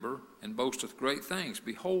and boasteth great things.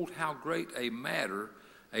 Behold, how great a matter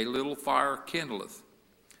a little fire kindleth.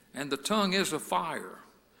 And the tongue is a fire,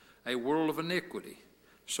 a world of iniquity.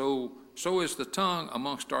 So is the tongue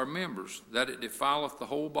amongst our members, that it defileth the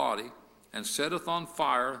whole body, and setteth on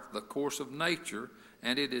fire the course of nature,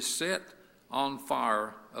 and it is set on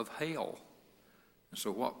fire of hell. And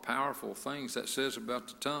so what powerful things that says about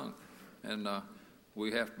the tongue. And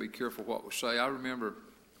we have to be careful what we say. I remember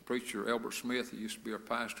preacher Albert Smith, he used to be our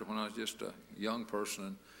pastor when I was just a young person,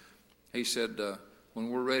 and he said, when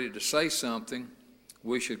we're ready to say something,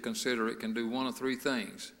 we should consider it can do one of three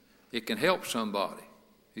things. It can help somebody.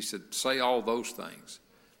 He said, say all those things.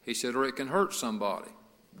 He said, or it can hurt somebody.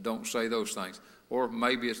 Don't say those things. Or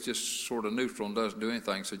maybe it's just sort of neutral and doesn't do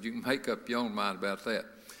anything. He said, you can make up your own mind about that.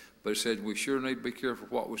 But he said, we sure need to be careful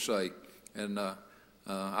what we say. And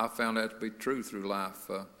I found that to be true through life.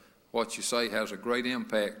 What you say has a great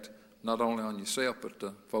impact, not only on yourself, but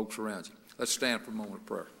the folks around you. Let's stand for a moment of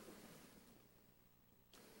prayer.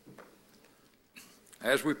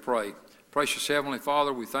 As we pray, precious Heavenly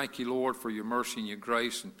Father, we thank you, Lord, for your mercy and your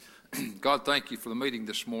grace. And God, thank you for the meeting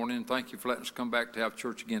this morning. Thank you for letting us come back to have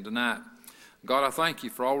church again tonight. God, I thank you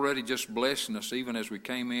for already just blessing us even as we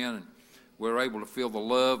came in and we were able to feel the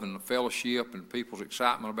love and the fellowship and people's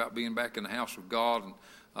excitement about being back in the house of God. And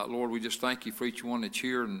Lord, we just thank you for each one that's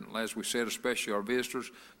here, and as we said, especially our visitors.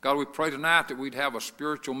 God, we pray tonight that we'd have a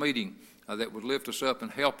spiritual meeting that would lift us up and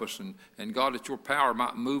help us, and God, that your power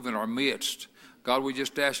might move in our midst. God, we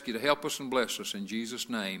just ask you to help us and bless us in Jesus'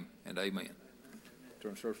 name, and amen.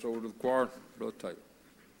 Turn service over to the choir. Brother Taylor.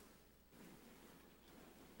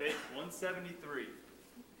 Page 173.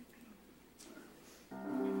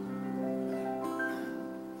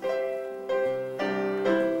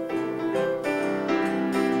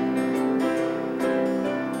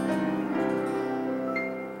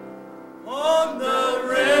 On the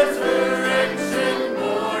resurrection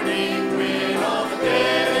morning, when all the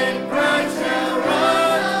dead in Christ shall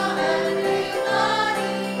rise,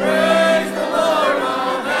 praise the Lord,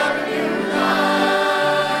 all happy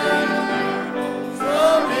life.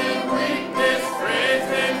 Some in weakness, frail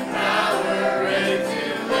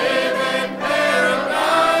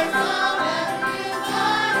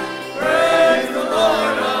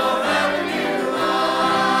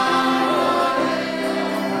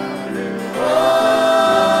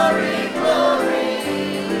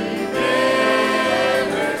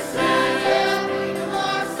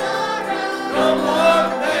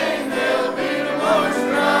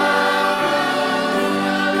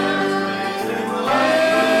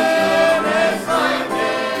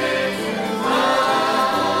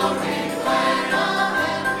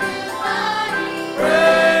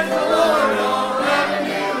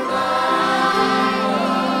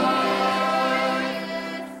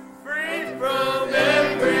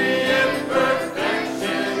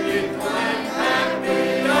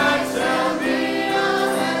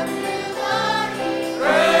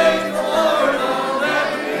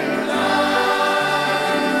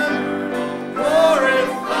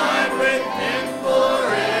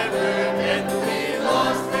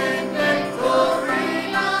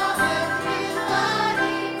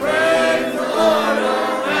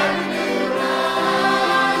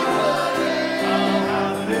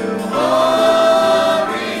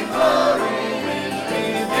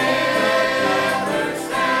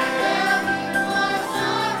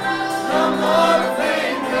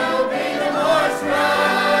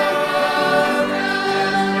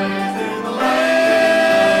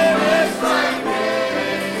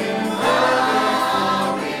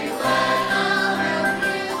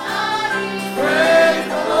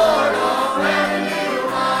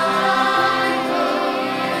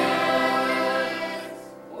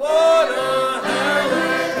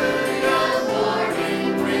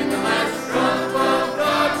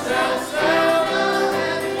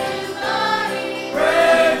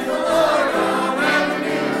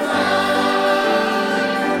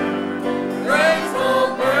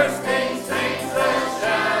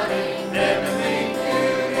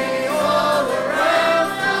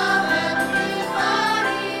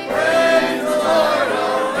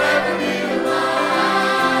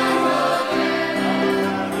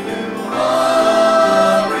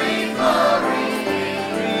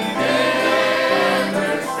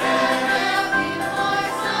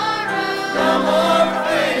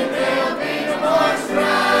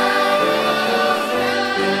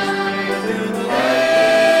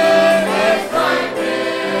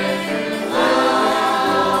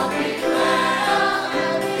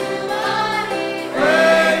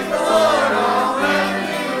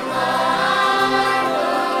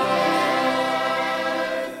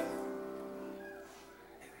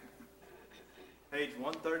Page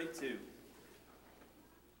 132.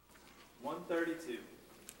 132.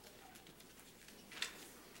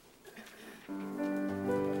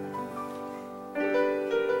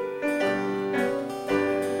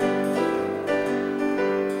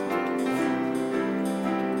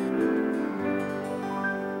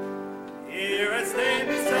 Here I stand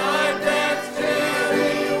beside that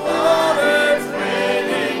chilly waters,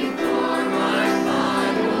 waiting for my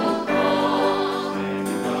final call.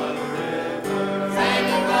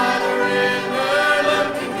 Standing by the river,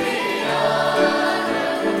 looking beyond,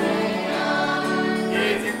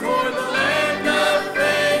 gazing toward the land of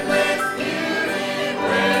fadeless beauty,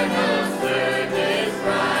 where the surges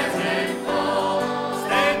rise and fall.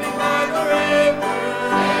 Standing by the river,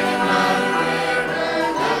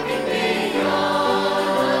 looking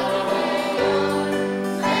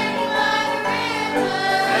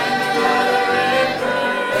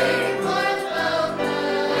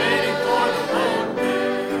waiting for the boat,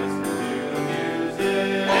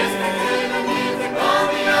 listening to the music on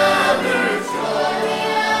the other shore.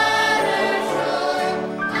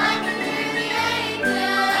 I can hear the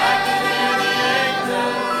angels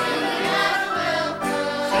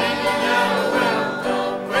singing out a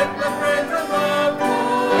welcome with my friends above.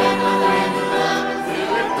 To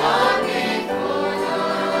it longing for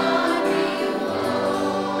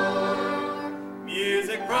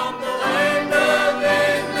music from the land of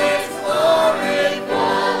endless glory,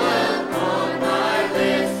 fall upon my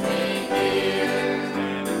listening ears.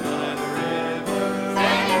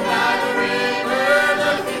 Standing by the river,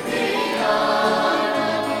 looking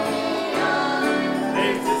beyond,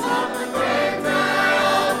 faces of the friends I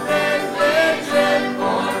often vision,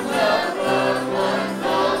 forms of loved ones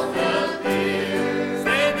all appear.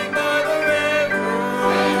 Standing by the river,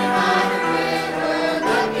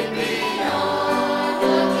 looking beyond.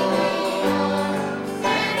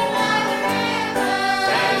 Standing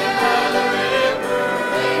by the river,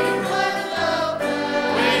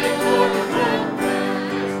 waiting for the boat,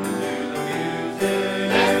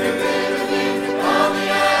 listening to the music on the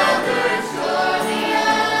other shore.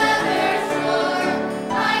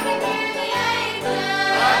 I can hear the angels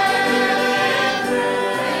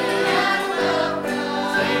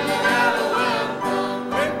singing out a welcome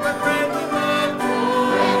with my friends above.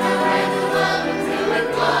 To it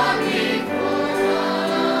longing for.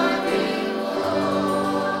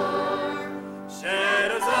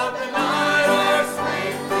 Shadows of the night are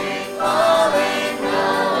swiftly falling.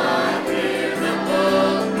 Now I hear the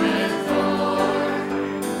boatman's oar.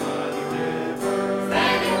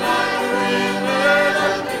 Standing by the river,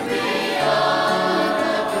 looking beyond.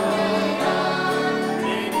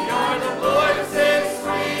 Many are the voices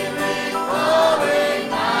sweetly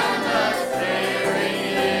calling. I must tarry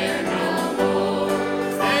here no more.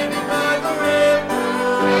 Standing by the river,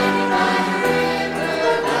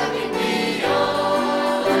 looking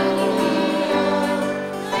beyond.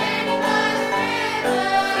 Standing by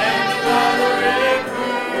the river,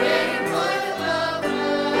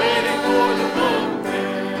 waiting for the boat,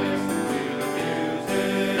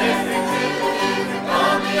 listening to the music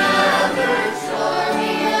on the other shore.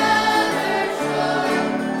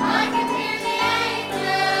 I can hear the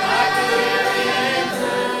angels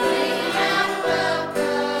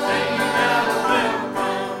singing out a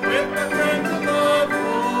welcome with my friends above.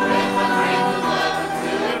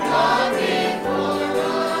 To it longing for.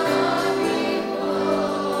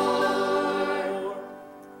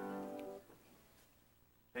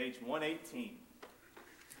 Page 118.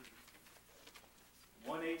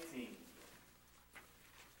 118.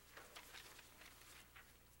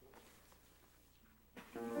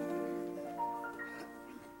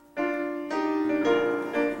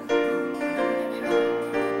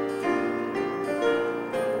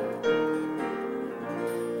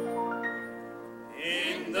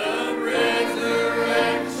 In the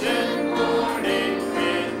resurrection morning,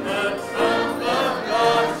 when the trump of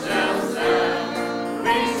God shall sound,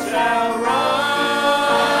 we shall rise,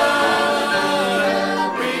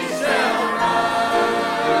 we shall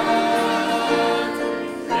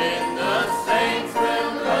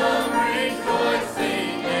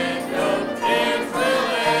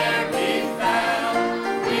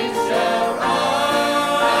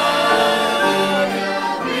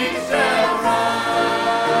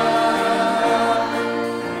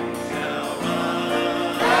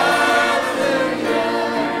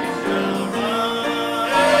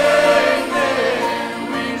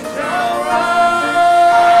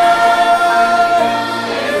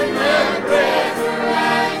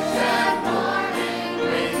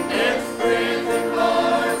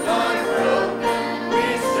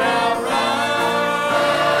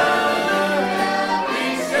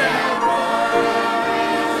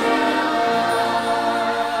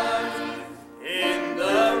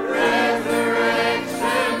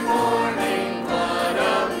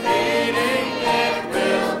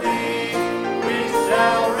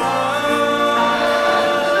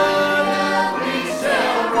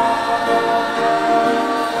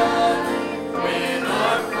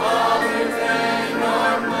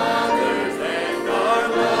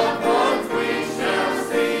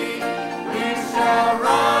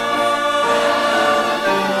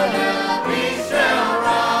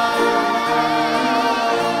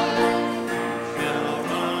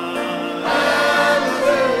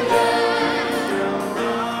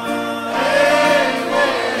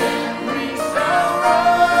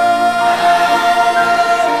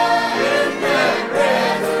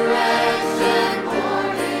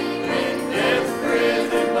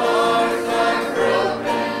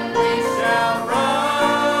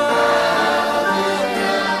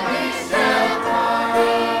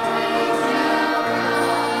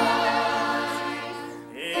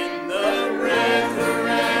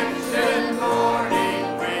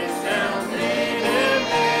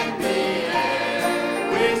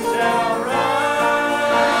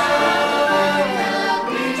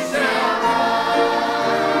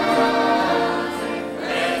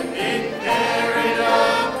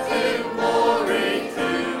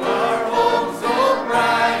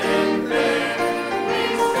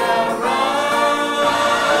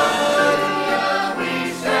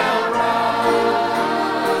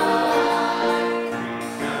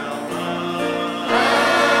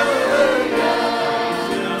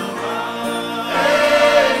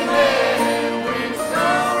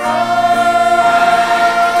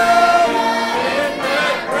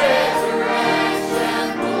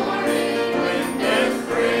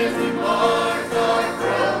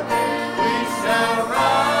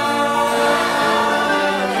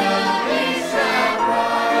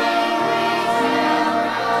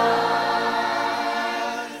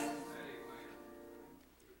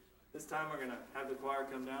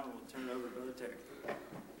come down and we'll turn it over to Brother Terry.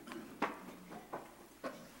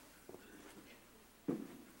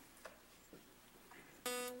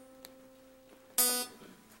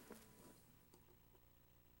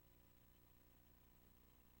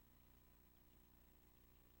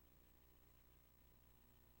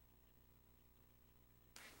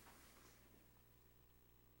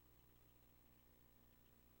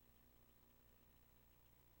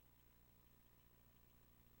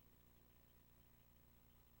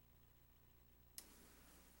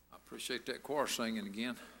 Appreciate that choir singing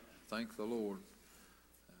again. Thank the Lord.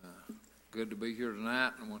 Good to be here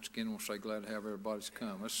tonight, and once again, we'll say glad to have everybody's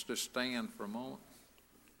come. Let's just stand for a moment.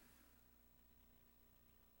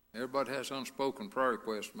 Everybody has unspoken prayer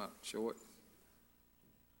requests. Might show it.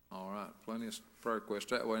 All right, plenty of prayer requests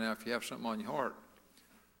that way. Now, if you have something on your heart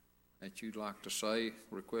that you'd like to say,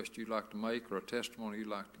 request you'd like to make, or a testimony you'd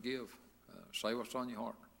like to give, say what's on your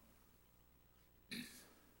heart.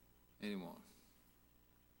 Anyone?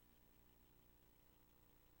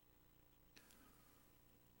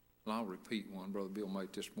 And I'll repeat one Brother Bill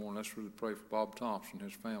made this morning. Let's really pray for Bob Thompson,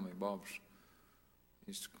 his family.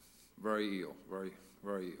 He's very ill, very,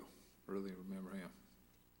 very ill. Really remember him.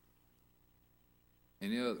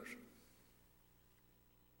 Any others?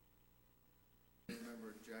 I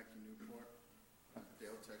remember Jackie Newport.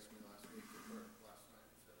 Dale texted me last night and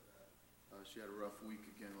said that she had a rough week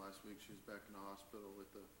again last week. She was back in the hospital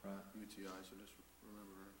with the UTI, so just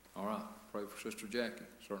remember her. All right. Pray for Sister Jackie.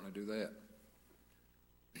 Certainly do that.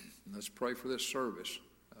 Let's pray for this service.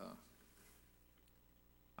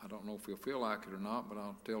 I don't know if he'll feel like it or not, but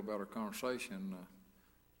I'll tell about our conversation.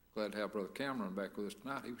 Glad to have Brother Cameron back with us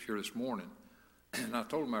tonight. He was here this morning. And I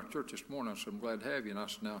told him at church this morning, I said, I'm glad to have you. And I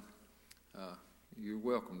said, now, you're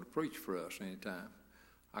welcome to preach for us anytime.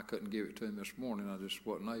 I couldn't give it to him this morning. I just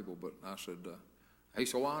wasn't able. But I said, he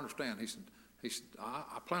said, well, I understand. He said,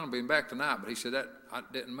 I plan on being back tonight. But he said, that I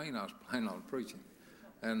didn't mean I was planning on preaching.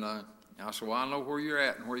 And I said, well, I know where you're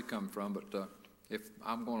at and where you come from, but if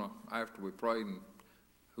I'm going to, after we pray and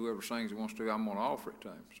whoever sings he wants to, I'm going to offer it to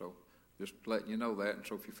him. So just letting you know that. And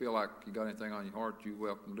so if you feel like you got anything on your heart, you're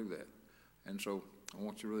welcome to do that. And so I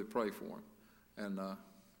want you to really pray for him and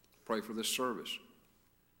pray for this service.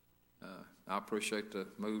 I appreciate the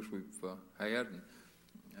moves we've had,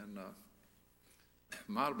 and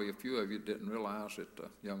might be a few of you that didn't realize that the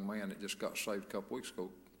young man that just got saved a couple weeks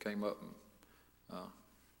ago came up and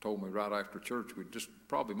told me right after church,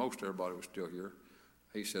 probably most everybody was still here.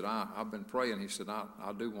 He said, I've been praying. He said, I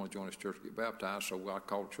do want to join this church to get baptized. So I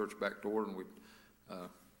called church back door and we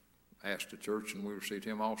asked the church, and we received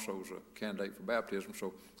him also as a candidate for baptism.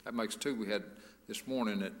 So that makes two. We had this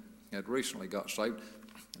morning that had recently got saved.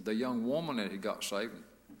 The young woman that had got saved,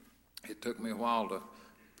 it took me a while to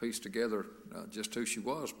piece together just who she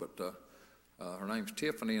was, but her name's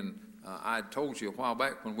Tiffany, and I had told you a while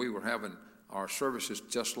back when we were having our services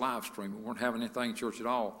just live stream. We weren't having anything in church at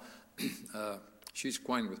all. She's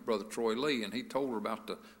acquainted with Brother Troy Lee, and he told her about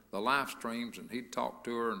the live streams, and he'd talked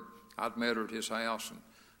to her, and I'd met her at his house.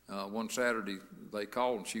 And one Saturday they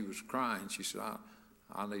called, and she was crying. She said,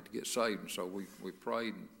 I need to get saved. And so we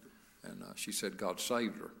prayed, and she said God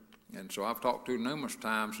saved her. And so I've talked to her numerous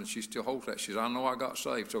times, and she still holds that. She said, I know I got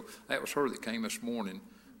saved. So that was her that came this morning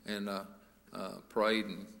and prayed,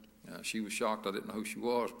 and she was shocked. I didn't know who she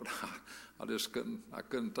was, but I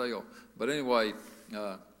couldn't tell. But anyway,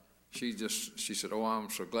 she said, oh, I'm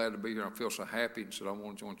so glad to be here. I feel so happy, and said, I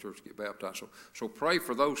want to join church to get baptized. So pray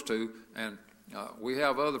for those two. And we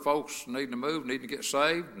have other folks needing to move, needing to get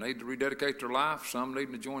saved, need to rededicate their life. Some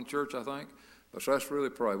needing to join church, I think. But so let's really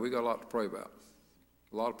pray. We got a lot to pray about.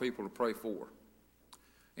 A lot of people to pray for.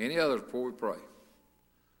 Any others before we pray?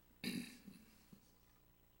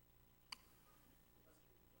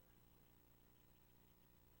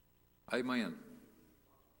 Amen.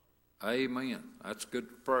 Amen. That's a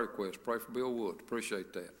good prayer request. Pray for Bill Wood.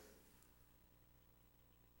 Appreciate that.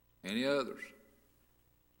 Any others?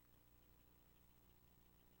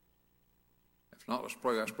 If not, let's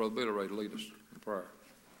pray. Ask Brother Billy Ray to lead us in prayer.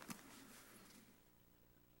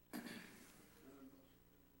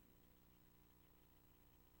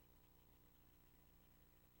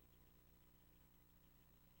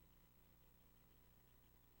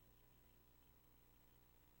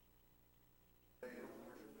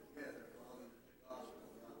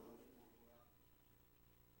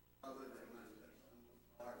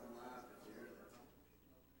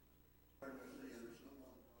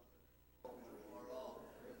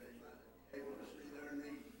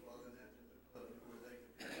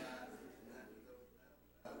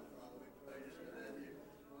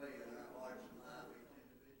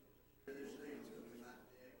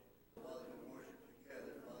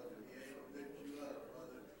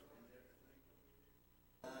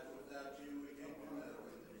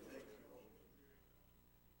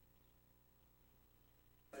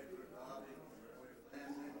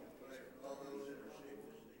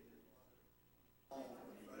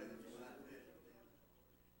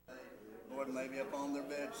 maybe up on their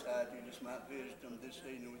bedside, you just might visit them this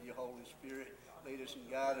evening with your Holy Spirit. Lead us and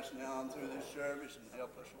guide us now and through this service, and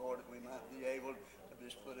help us, Lord, that we might be able to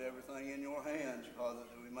just put everything in your hands, Father,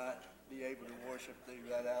 that we might be able to worship thee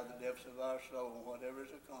right out of the depths of our soul. Whatever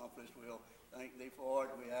is accomplished, we'll thank thee for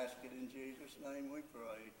it. We ask it in Jesus' name we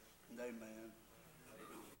pray, and amen.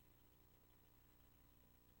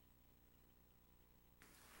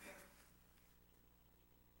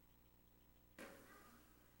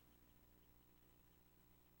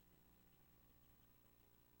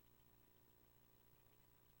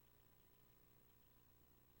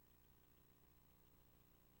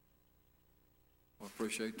 I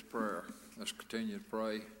appreciate the prayer. Let's continue to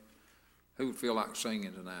pray. Who would feel like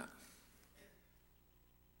singing tonight?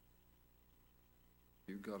 If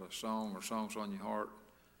you've got a song or songs on your heart,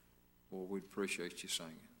 well, we'd appreciate you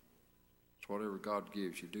singing. It's whatever God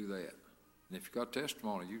gives you, do that. And if you've got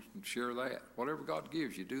testimony, you can share that. Whatever God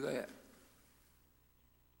gives you, do that.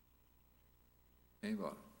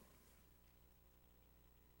 Anybody?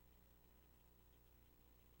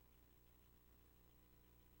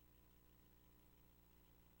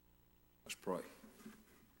 Let's pray.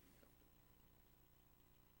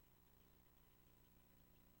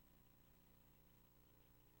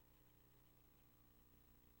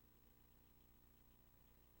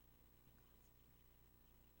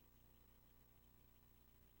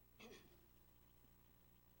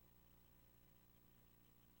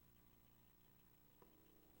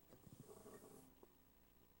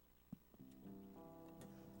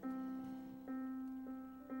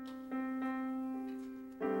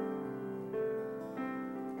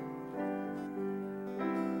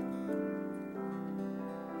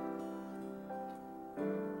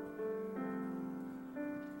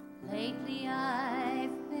 Lately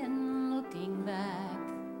I've been looking back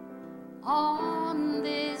on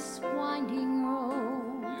this winding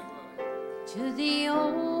road to the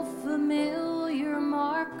old familiar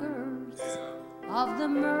markers of the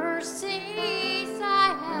mercies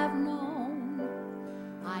I have known.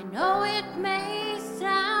 I know it may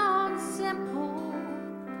sound simple,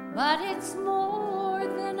 but it's more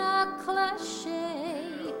than a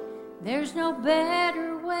cliche. There's no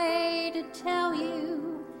better way to tell you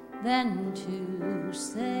than to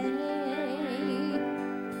say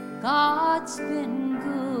God's been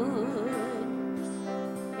good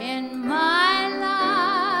in my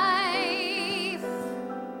life.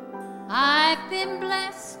 I've been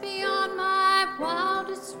blessed beyond my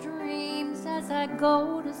wildest dreams as I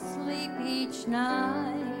go to sleep each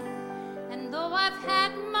night. And though I've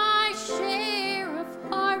had my share of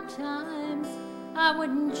hard times, I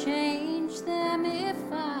wouldn't change them if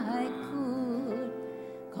I could.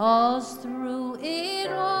 'Cause through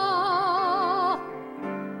it all,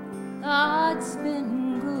 God's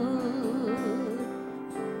been good.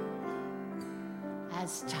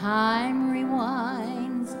 As time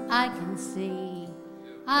rewinds, I can see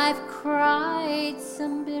I've cried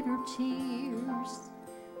some bitter tears,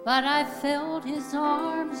 but I felt his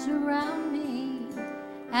arms around me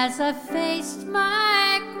as I faced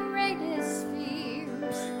my greatest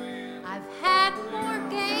fears. I've had more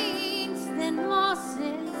gains than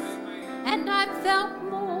losses, and I felt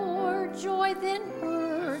more joy than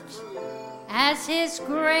hurt as his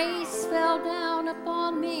grace fell down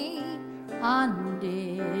upon me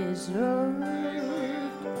undeserved.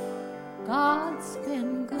 God's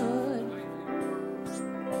been good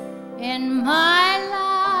in my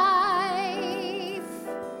life.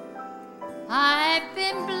 I've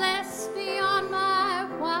been blessed beyond my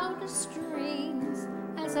wildest dreams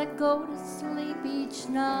as I go to sleep each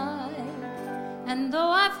night. And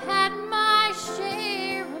though I've had my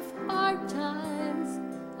share of hard times,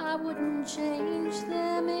 I wouldn't change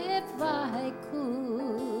them if I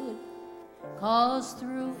could. 'Cause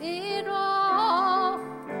through it all,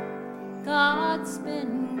 God's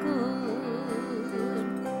been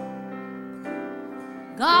good.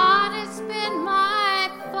 God has been my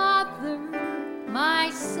Father, my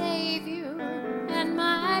Savior, and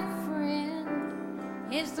my friend.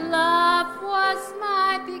 His love was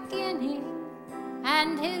my beginning,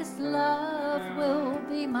 and his love will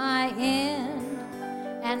be my end.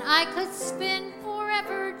 And I could spend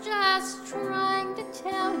forever just trying to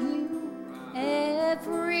tell you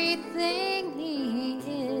everything he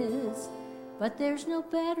is, but there's no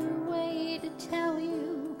better way to tell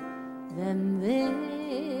you than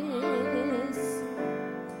this.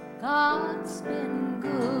 God's been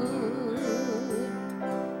good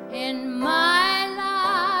in my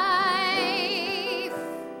life.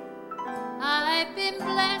 I've been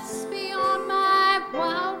blessed beyond my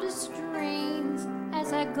wildest dreams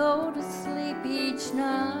as I go to sleep each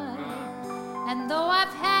night. And though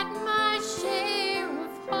I've had my share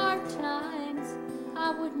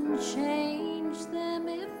wouldn't change them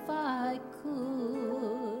if I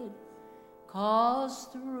could, 'cause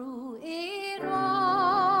through it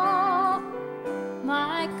all,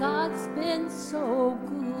 my God's been so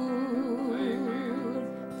good.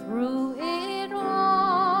 Through it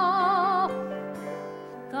all,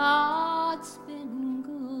 God's been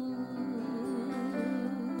good.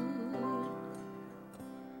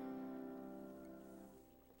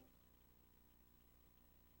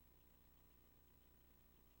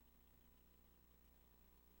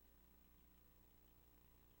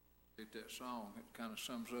 That song, it kind of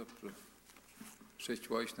sums up the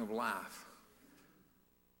situation of life.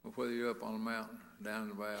 But whether you're up on the mountain, down in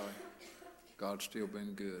the valley, God's still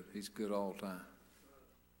been good. He's good all the time.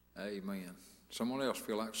 Amen. Someone else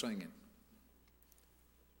feel like singing?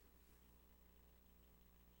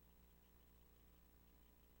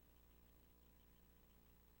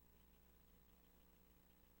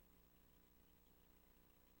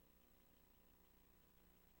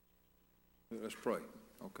 Let's pray.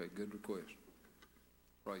 Okay, good request.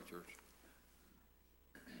 Pray, church.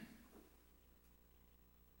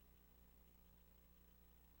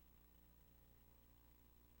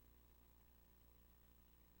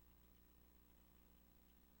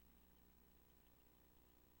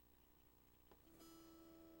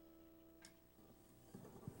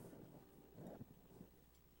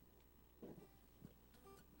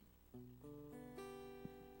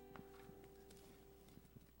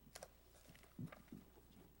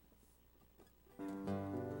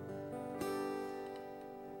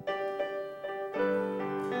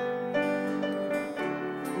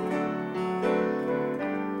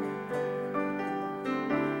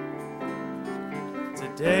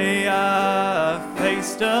 Today I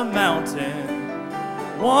faced a mountain.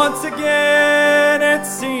 Once again it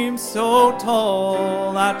seemed so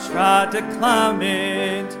tall. I tried to climb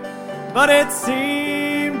it, but it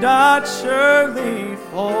seemed I'd surely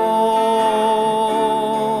fall.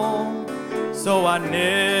 So I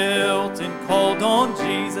knelt and called on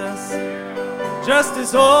Jesus. Just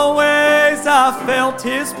as always I felt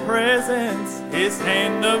His presence. His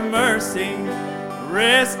hand of mercy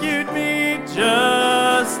rescued me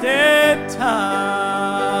just in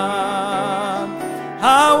time.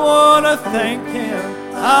 I want to thank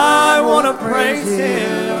Him, I want to praise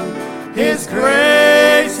Him. His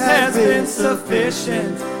grace has been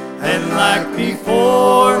sufficient, and like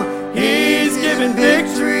before, He's given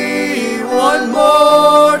victory one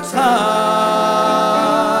more time.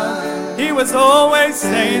 He was always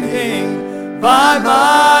standing by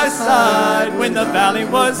my side when the valley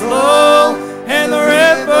was low and the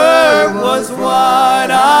river was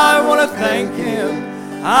wide. I want to thank Him,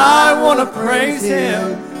 I want to praise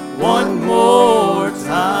Him one more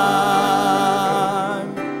time.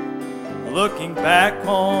 Looking back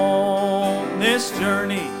on this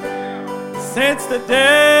journey, since the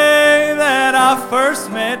day that I first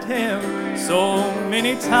met Him, so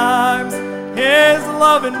many times His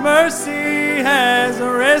love and mercy has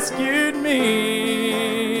rescued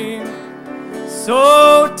me.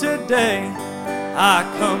 So today I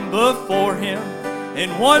come before Him,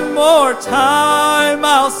 and one more time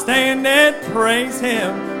I'll stand and praise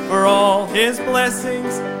Him for all His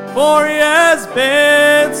blessings, for He has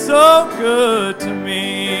been so good to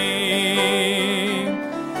me.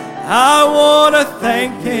 I want to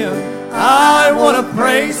thank Him, I want to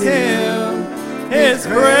praise Him. His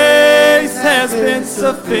grace has been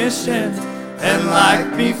sufficient, and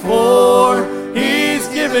like before, He's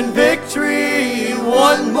given victory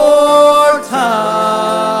one more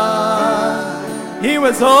time. He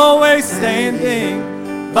was always standing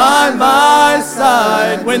by my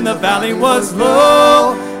side when the valley was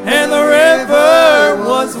low and the river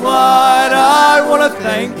was wide. I want to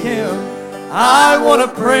thank Him, I want to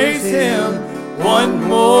praise Him one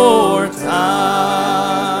more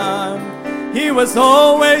time. He was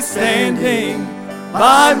always standing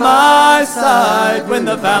by my side when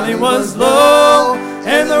the valley was low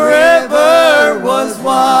and the river was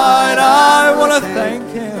wide. I want to thank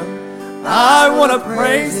Him, I want to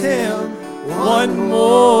praise Him one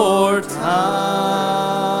more time.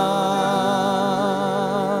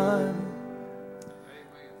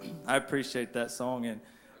 I appreciate that song, and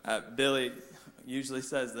Billy usually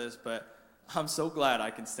says this, but I'm so glad I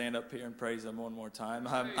can stand up here and praise Him one more time.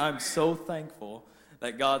 I'm so thankful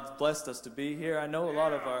that God's blessed us to be here. I know a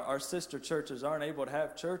lot of our sister churches aren't able to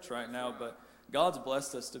have church right now, but God's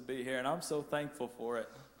blessed us to be here, and I'm so thankful for it.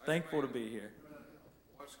 Thankful to be here.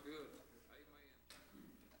 That's good. Amen.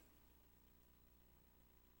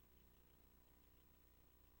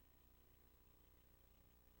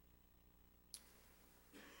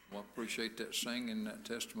 Well, I appreciate that singing, that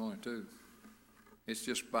testimony too. It's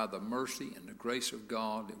just by the mercy and the grace of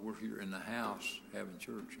God that we're here in the house having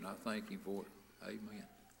church, and I thank Him for it. Amen.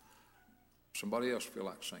 Somebody else feel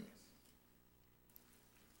like singing?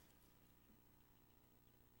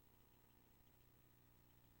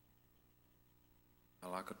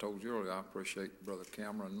 Like I told you earlier, I appreciate Brother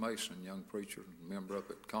Cameron Mason, young preacher, member up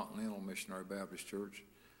at Continental Missionary Baptist Church.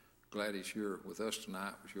 Glad he's here with us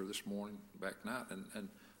tonight. Was here this morning, back night, and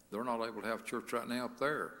they're not able to have church right now up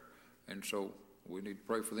there. And so we need to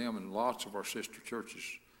pray for them, and lots of our sister churches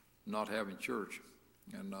not having church,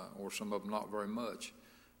 and or some of them not very much.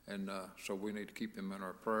 And so we need to keep them in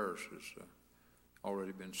our prayers, as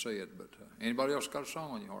already been said. But anybody else got a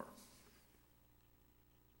song on your heart?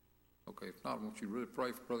 Okay, if not, I want you to really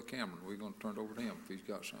pray for Brother Cameron. We're going to turn it over to him. If he's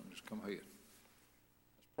got something, just come ahead.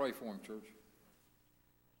 Let's pray for him, church.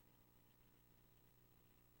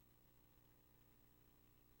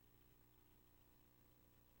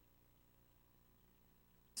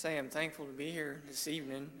 Say I'm thankful to be here this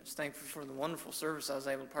evening. I was thankful for the wonderful service I was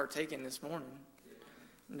able to partake in this morning.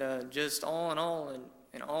 And just all in all,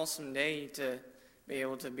 an awesome day to be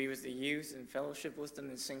able to be with the youth and fellowship with them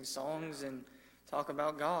and sing songs and talk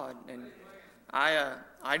about God. And I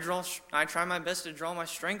try my best to draw my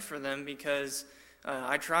strength for them, because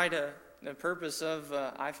I feel like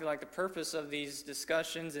the purpose of these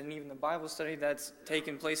discussions and even the Bible study that's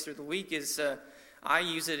taken place through the week is I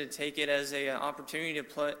use it to take it as an opportunity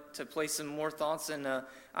to place some more thoughts and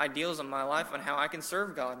ideals in my life on how I can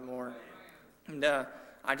serve God more. And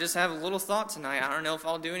I just have a little thought tonight. I don't know if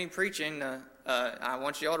I'll do any preaching. I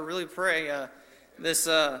want you all to really pray. This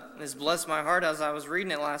blessed my heart as I was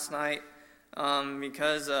reading it last night,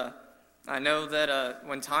 because I know that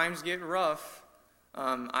when times get rough,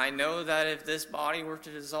 I know that if this body were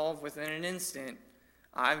to dissolve within an instant,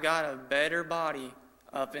 I've got a better body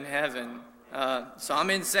up in heaven. So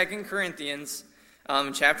I'm in 2 Corinthians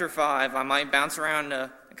chapter 5. I might bounce around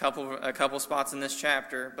a couple spots in this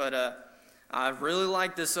chapter, but I really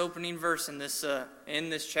like this opening verse in this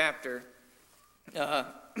chapter.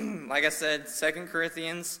 Like I said, 2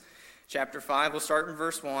 Corinthians chapter 5, we'll start in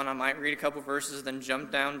verse 1. I might read a couple verses, then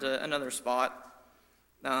jump down to another spot.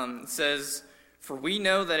 It says, "For we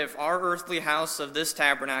know that if our earthly house of this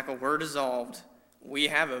tabernacle were dissolved, we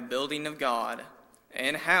have a building of God,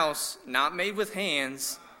 an house not made with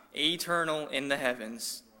hands, eternal in the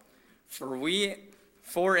heavens.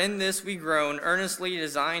 For in this we groan, earnestly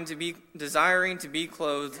desiring to be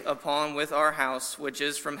clothed upon with our house, which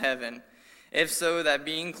is from heaven. If so, that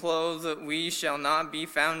being clothed, we shall not be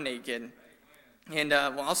found naked." And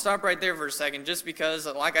I'll stop right there for a second, just because,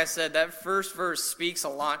 like I said, that first verse speaks a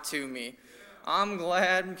lot to me. I'm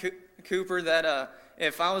glad, Cooper, that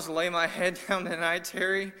if I was to lay my head down tonight,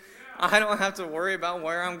 Terry, I don't have to worry about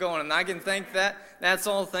where I'm going. And I can thank that's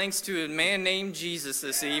all thanks to a man named Jesus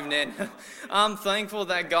this evening. I'm thankful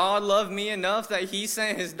that God loved me enough that He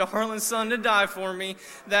sent His darling Son to die for me,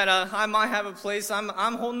 that I might have a place. I'm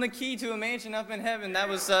holding the key to a mansion up in heaven that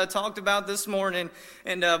was talked about this morning.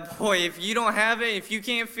 And boy, if you don't have it, if you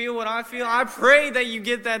can't feel what I feel, I pray that you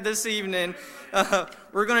get that this evening.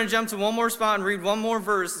 We're going to jump to one more spot and read one more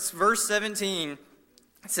verse. It's verse 17.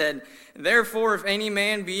 It said, "Therefore, if any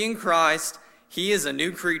man be in Christ, he is a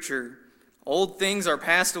new creature. Old things are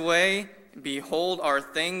passed away. Behold, our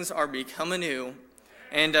things are become anew."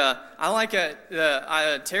 And I like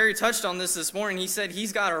Terry touched on this morning. He said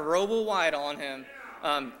he's got a robe of white on him.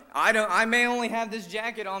 I may only have this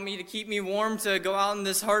jacket on me to keep me warm to go out in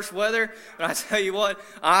this harsh weather, but I tell you what,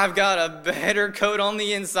 I've got a better coat on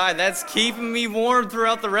the inside that's keeping me warm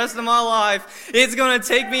throughout the rest of my life. It's going to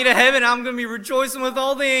take me to heaven. I'm going to be rejoicing with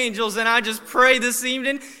all the angels, and I just pray this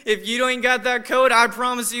evening, if you ain't got that coat, I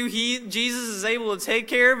promise you, Jesus is able to take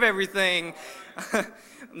care of everything.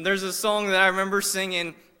 There's a song that I remember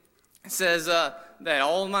singing. It says that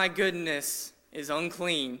all my goodness is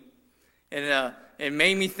unclean. And it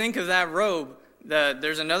made me think of that robe.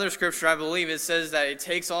 There's another scripture, I believe, it says that it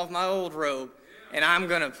takes off my old robe, and I'm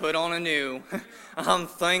going to put on a new. I'm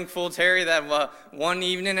thankful, Terry, that one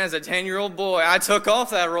evening as a 10-year-old boy, I took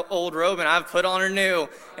off that old robe, and I've put on a new,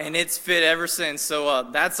 and it's fit ever since.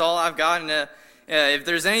 So that's all I've got. And if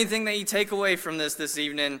there's anything that you take away from this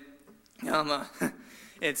evening,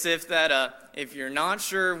 it's if you're not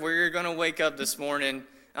sure where you're going to wake up this morning,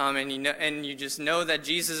 and you just know that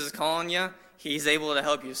Jesus is calling you, He's able to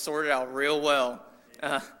help you sort it out real well.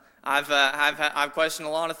 I've questioned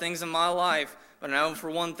a lot of things in my life, but I know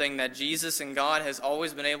for one thing that Jesus and God has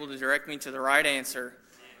always been able to direct me to the right answer.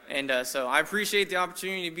 And so I appreciate the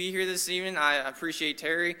opportunity to be here this evening. I appreciate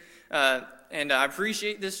Terry And I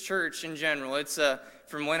appreciate this church in general. It's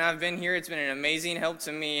from when I've been here, it's been an amazing help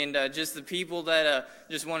to me, and just the people that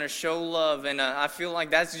just want to show love. And I feel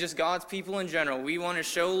like that's just God's people in general. We want to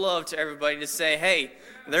show love to everybody to say, hey,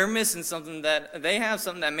 they're missing something, that they have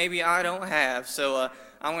something that maybe I don't have. So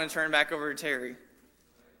I'm going to turn it back over to Terry.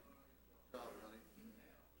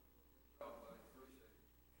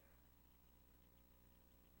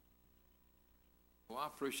 Well, I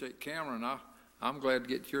appreciate Cameron. I'm glad to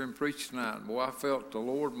get here and preach tonight. Boy, I felt the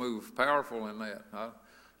Lord move powerful in that.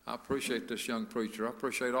 I appreciate this young preacher. I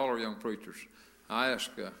appreciate all our young preachers. I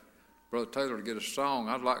asked Brother Taylor to get a song.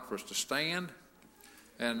 I'd like for us to stand,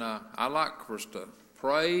 and I'd like for us to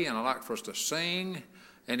pray, and I'd like for us to sing.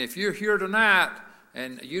 And if you're here tonight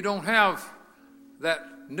and you don't have that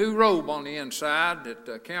new robe on the inside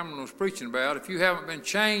that Cameron was preaching about, if you haven't been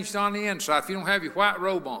changed on the inside, if you don't have your white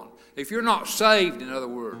robe on, if you're not saved, in other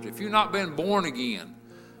words, if you've not been born again,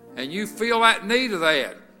 and you feel that need of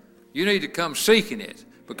that, you need to come seeking it,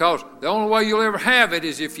 because the only way you'll ever have it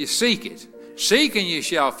is if you seek it. Seeking you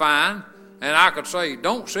shall find, and I could say,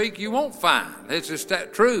 don't seek, you won't find. It's just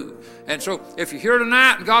that true. And so if you're here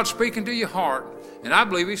tonight and God's speaking to your heart, and I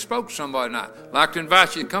believe He spoke to somebody tonight, I'd like to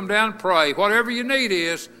invite you to come down and pray. Whatever your need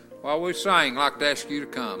is, while we sing, I'd like to ask you to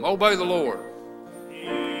come. Obey the Lord.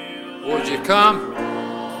 Would you come?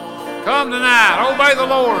 Come tonight. Obey the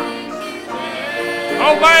Lord.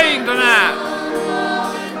 Obey Him tonight.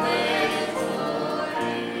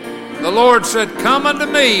 The Lord said, come unto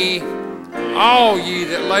me, all ye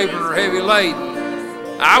that labor and are heavy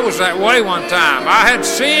laden. I was that way one time. I had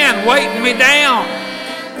sin weighting me down.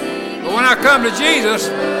 But when I come to Jesus,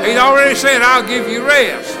 He'd already said, I'll give you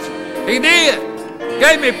rest. He did.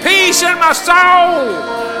 Gave me peace in my soul.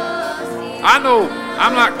 I know,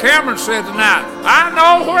 I'm like Cameron said tonight, I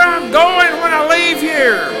know where I'm going when I leave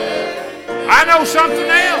here. I know something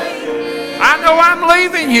else. I know I'm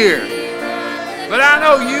leaving here. But I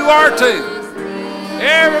know you are too.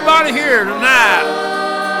 Everybody here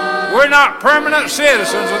tonight, we're not permanent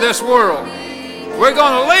citizens of this world. We're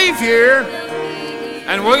going to leave here,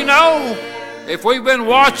 and we know, if we've been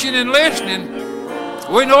watching and listening,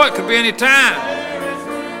 we know it could be any time.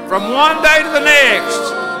 From one day to the next,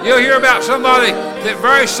 you'll hear about somebody that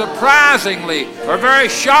very surprisingly or very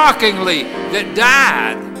shockingly that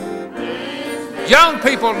died. Young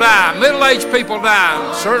people die, middle-aged people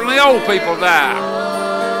die, certainly old people die.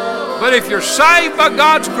 But if you're saved by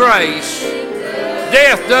God's grace,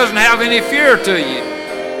 death doesn't have any fear to you.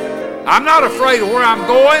 I'm not afraid of where I'm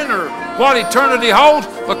going or what eternity holds,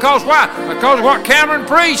 because why? Because of what Cameron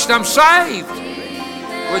preached. I'm saved.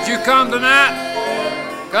 Would you come tonight?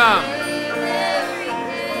 Come.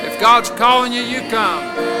 If God's calling you, you come.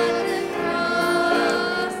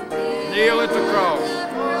 Kneel at the cross.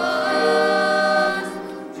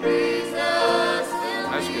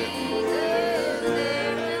 That's good.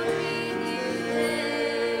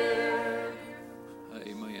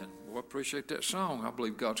 Amen. Well, I appreciate that song. I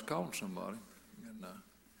believe God's calling somebody. And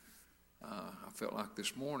I felt like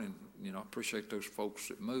this morning, I appreciate those folks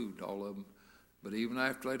that moved, all of them. But even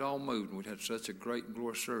after they'd all moved and we'd had such a great and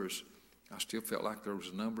glorious service, I still felt like there was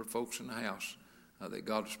a number of folks in the house that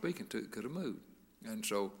God was speaking to that could have moved. And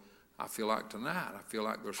so I feel like tonight, I feel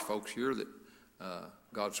like there's folks here that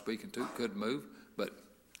God's speaking to could move. But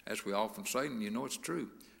as we often say, and it's true,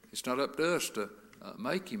 it's not up to us to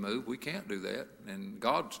make you move. We can't do that. And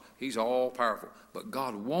He's all powerful. But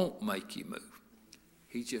God won't make you move.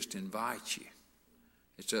 He just invites you.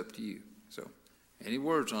 It's up to you. So, any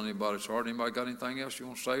words on anybody's heart? Anybody got anything else you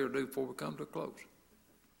want to say or do before we come to a close?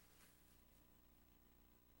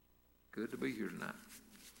 Good to be here tonight.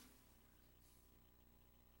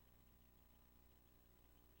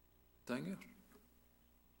 Anything else?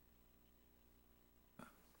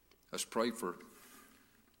 Let's pray for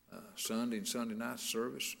Sunday and Sunday night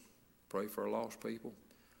service. Pray for our lost people.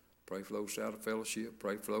 Pray for those out of fellowship.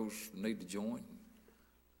 Pray for those who need to join.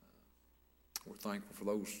 We're thankful for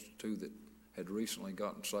those two that had recently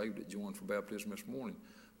gotten saved that joined for baptism this morning.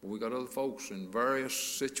 But we got other folks in various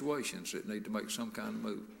situations that need to make some kind of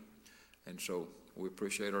move. And so we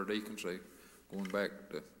appreciate our deacons. They're going back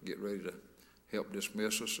to get ready to help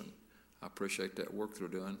dismiss us, and I appreciate that work they're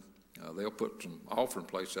doing. They'll put some offering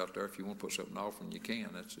plates out there. If you want to put something offering, you can.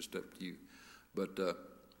 That's just up to you. But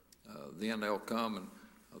then they'll come and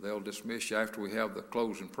they'll dismiss you after we have the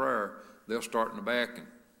closing prayer. They'll start in the back and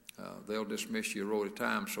they'll dismiss you a row at a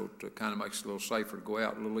time, so it kind of makes it a little safer to go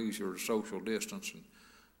out, a little easier to social distance.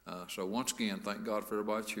 And so once again, thank God for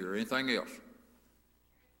everybody that's here. Anything else?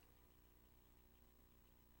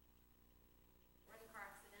 Car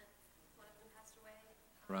accident. One of them passed away.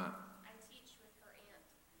 Right. I teach with her aunt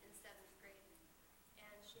in 7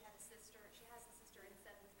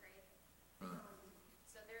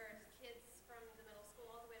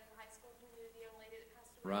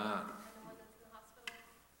 Right. And the one that's in the hospital.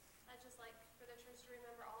 I'd just like for the church to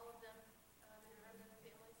remember all of them and remember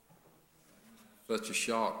their families. Such a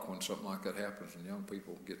shock when something like that happens and young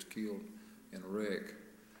people gets killed in a wreck.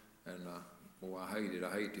 And, boy, I hate it.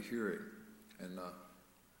 I hate to hear it. And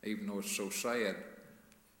even though it's so sad,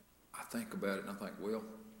 I think about it and I think, well,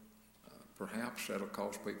 perhaps that'll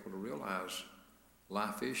cause people to realize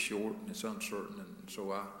life is short and it's uncertain. And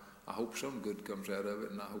so I hope some good comes out of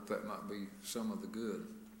it, and I hope that might be some of the good.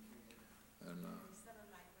 And some of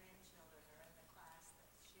my grandchildren are in the class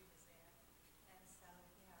that she was in, and so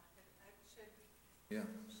it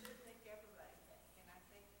should make everybody think. And I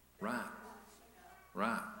think right,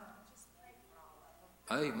 right. Just pray for all of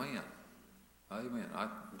them. Amen. Amen.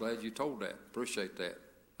 I'm glad you told that. Appreciate that.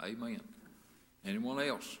 Amen. Anyone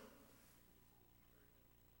else?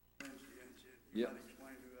 Yeah.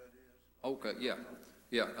 Explain who that is. Okay. Yeah.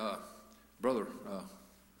 Brother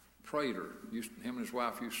Prater, him and his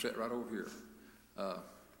wife used to sit right over here,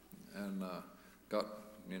 and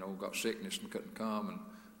got sickness and couldn't come,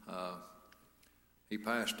 and he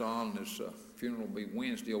passed on. His funeral will be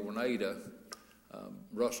Wednesday over in Ada.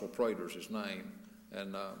 Russell Prater's his name,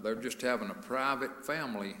 and they're just having a private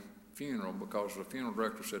family funeral because the funeral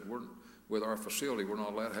director said with our facility we're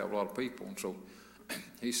not allowed to have a lot of people, and so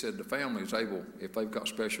he said the family is able, if they've got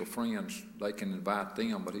special friends, they can invite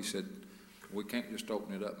them, but he said we can't just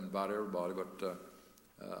open it up and invite everybody, but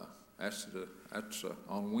that's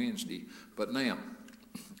on Wednesday. But now,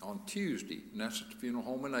 on Tuesday, and that's at the funeral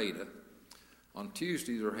home in Ada, on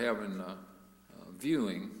Tuesday they're having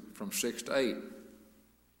viewing from 6 to 8.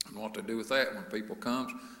 And what they do with that, when people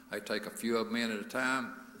come, they take a few of them in at a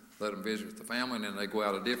time, let them visit with the family, and then they go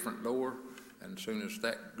out a different door. And as soon as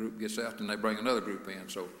that group gets out, then they bring another group in.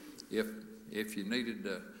 So if you needed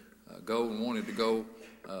to go and wanted to go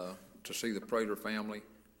to see the Prater family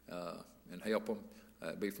and help them,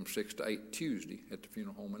 it'd be from 6 to 8 Tuesday at the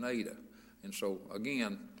funeral home in Ada. And so,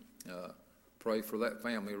 again, pray for that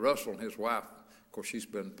family. Russell and his wife, of course, she's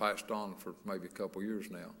been passed on for maybe a couple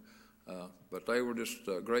years now. But they were just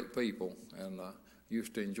great people and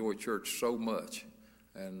used to enjoy church so much.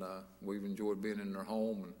 And we've enjoyed being in their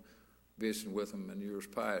home and visiting with them in years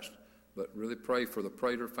past. But really pray for the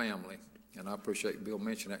Prater family. And I appreciate Bill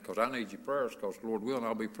mentioning that because I need your prayers because, Lord willing,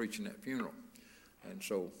 I'll be preaching that funeral. And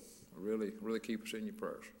so really, really keep us in your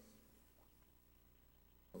prayers.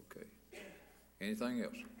 Okay. Anything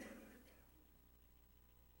else?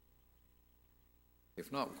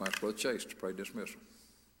 If not, we'll ask Brother Chase to pray dismissal.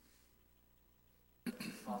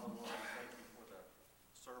 Father, Lord, we thank you for the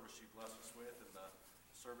service you blessed us with and the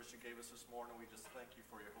service you gave us this morning. We just thank you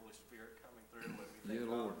for your Holy Spirit coming through. And we thank you,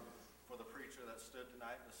 Lord, for the preacher that stood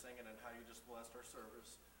tonight and the singing and how you just blessed our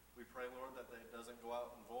service. We pray, Lord, that it doesn't go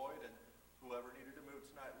out in void, and whoever needed to move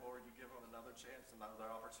tonight, Lord, you give them another chance, another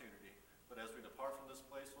opportunity. But as we depart from this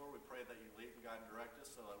place, Lord, we pray that you lead and guide and direct us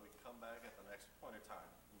so that we can come back at the next appointed time.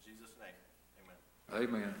 In Jesus' name, amen.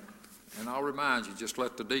 Amen. And I'll remind you, just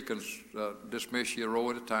let the deacons dismiss you a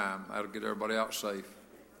row at a time. That'll get everybody out safe.